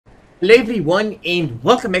Hello everyone and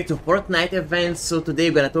welcome back to Fortnite events. So today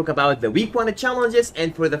we're gonna talk about the week 1 challenges,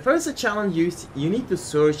 and for the first challenge you need to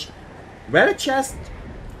search rare chest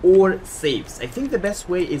or safes. I think the best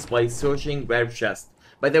way is by searching rare chest.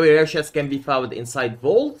 By the way, rare chests can be found inside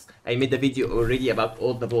vaults. I made a video already about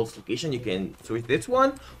all the vaults location. You can search this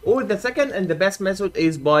one. Or the second and the best method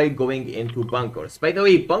is by going into bunkers. By the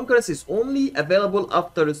way, bunkers is only available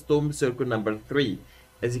after storm circle number 3.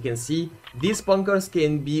 As you can see, these bunkers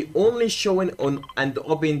can be only shown on and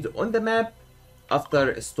opened on the map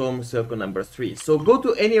after storm circle number 3. So go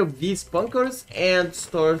to any of these bunkers and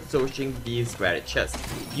start searching these rare chests.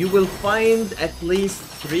 You will find at least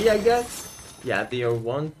 3, I guess. Yeah, there are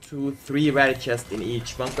 1, 2, 3 rare chests in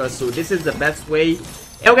each bunker. So this is the best way.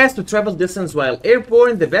 Now guys, to travel distance while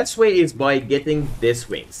airborne, the best way is by getting these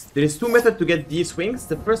wings. There is 2 methods to get these wings.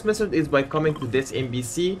 The first method is by coming to this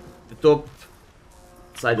NPC, the top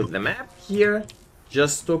side of the map here.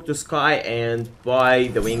 Just talk to Sky and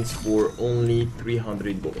buy the wings for only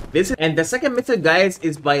 300 gold. And the second method, guys,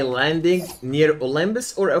 is by landing near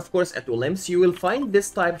Olympus, or of course at Olympus. You will find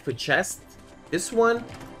this type of chest, this one.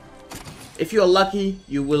 If you are lucky,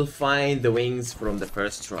 you will find the wings from the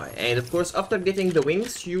first try. And of course, after getting the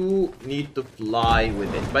wings, you need to fly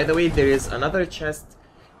with it. By the way, there is another chest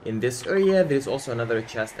in this area. There is also another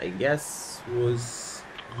chest, I guess, was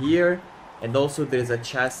here. And also there is a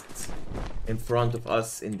chest in front of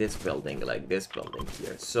us in this building, like this building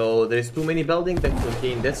here. So there is too many buildings that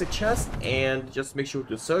contain this chest, and just make sure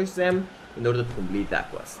to search them in order to complete that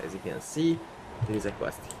quest. As you can see, there is a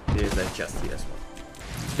quest. There is a chest here as well.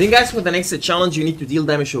 Then guys, for the next challenge, you need to deal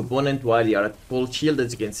damage to opponent while you are at full shield.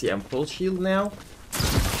 As you can see, I'm full shield now.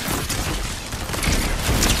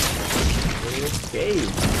 Okay.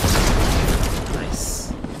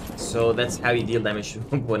 Nice. So that's how you deal damage to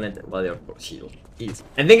opponent while you're full shield. Easy.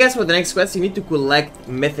 And then guys, for the next quest, you need to collect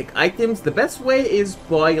mythic items. The best way is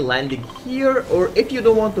by landing here, or if you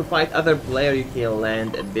don't want to fight other player, you can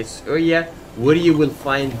land at this area, where you will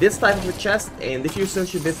find this type of a chest. And if you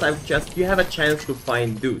search this type of chest, you have a chance to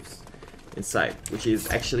find dudes inside, which is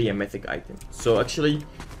actually a mythic item. So actually,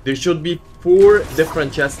 there should be 4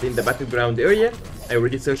 different chests in the battleground area. I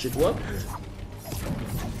already searched it one.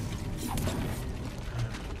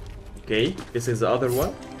 Okay, this is the other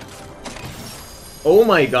one. Oh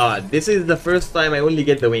my god, this is the first time I only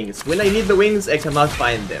get the wings. When I need the wings, I cannot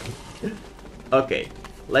find them. Okay.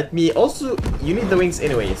 Let me also, you need the wings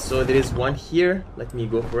anyway, so there is one here. Let me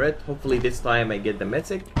go for it. Hopefully this time I get the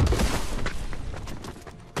Mythic.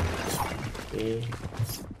 Okay.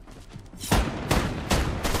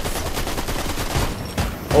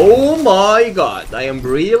 Oh my god, I am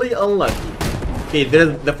really unlucky. Okay,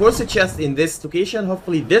 there's the first chest in this location.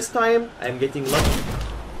 Hopefully this time I'm getting lucky.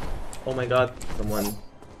 Oh my god, someone.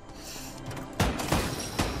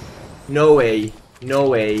 No way. No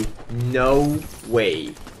way. No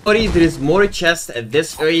way. Sorry, there is more chests at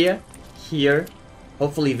this area here.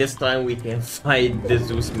 Hopefully this time we can find the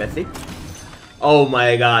Zeus Mythic. Oh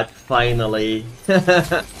my god, finally.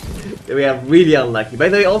 We are really unlucky. By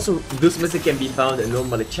the way, also Zeus Mythic can be found in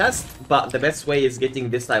normal chest, but the best way is getting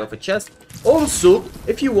this type of a chest. Also,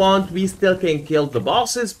 if you want, we still can kill the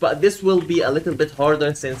bosses, but this will be a little bit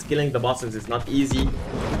harder since killing the bosses is not easy.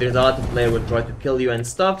 There's a lot of players will try to kill you and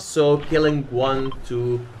stuff, so killing 1,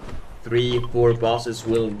 2, 3, 4 bosses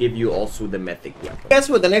will give you also the mythic weapon. Guys,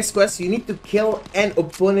 for the next quest, you need to kill an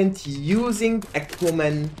opponent using a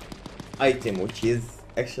common item, which is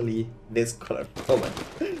actually this color, common.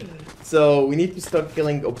 So we need to start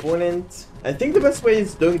killing opponent. I think the best way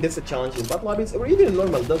is doing this a challenge in battle lobbies, or even in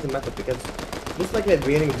normal, doesn't matter, because most likely at the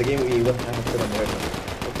beginning of the game we will have a common weapon.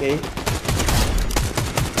 Okay.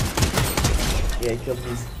 Yeah, I killed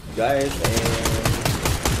these guys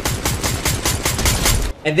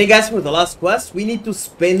and then guys, for the last quest, we need to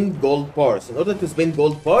spend gold bars. In order to spend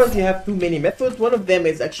gold bars, you have 2 many methods. One of them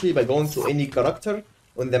is actually by going to any character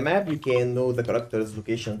on the map. You can know the character's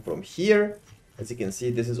location from here. As you can see,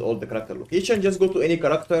 this is all the character location. Just go to any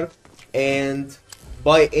character and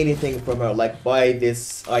buy anything from her, like buy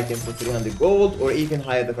this item for 300 gold, or even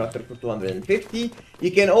hire the character for 250.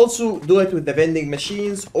 You can also do it with the vending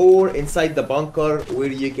machines or inside the bunker, where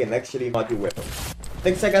you can actually mod your weapon.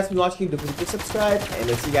 Thanks guys for watching. Don't forget to subscribe, and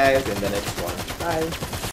I'll see you guys in the next one. Bye.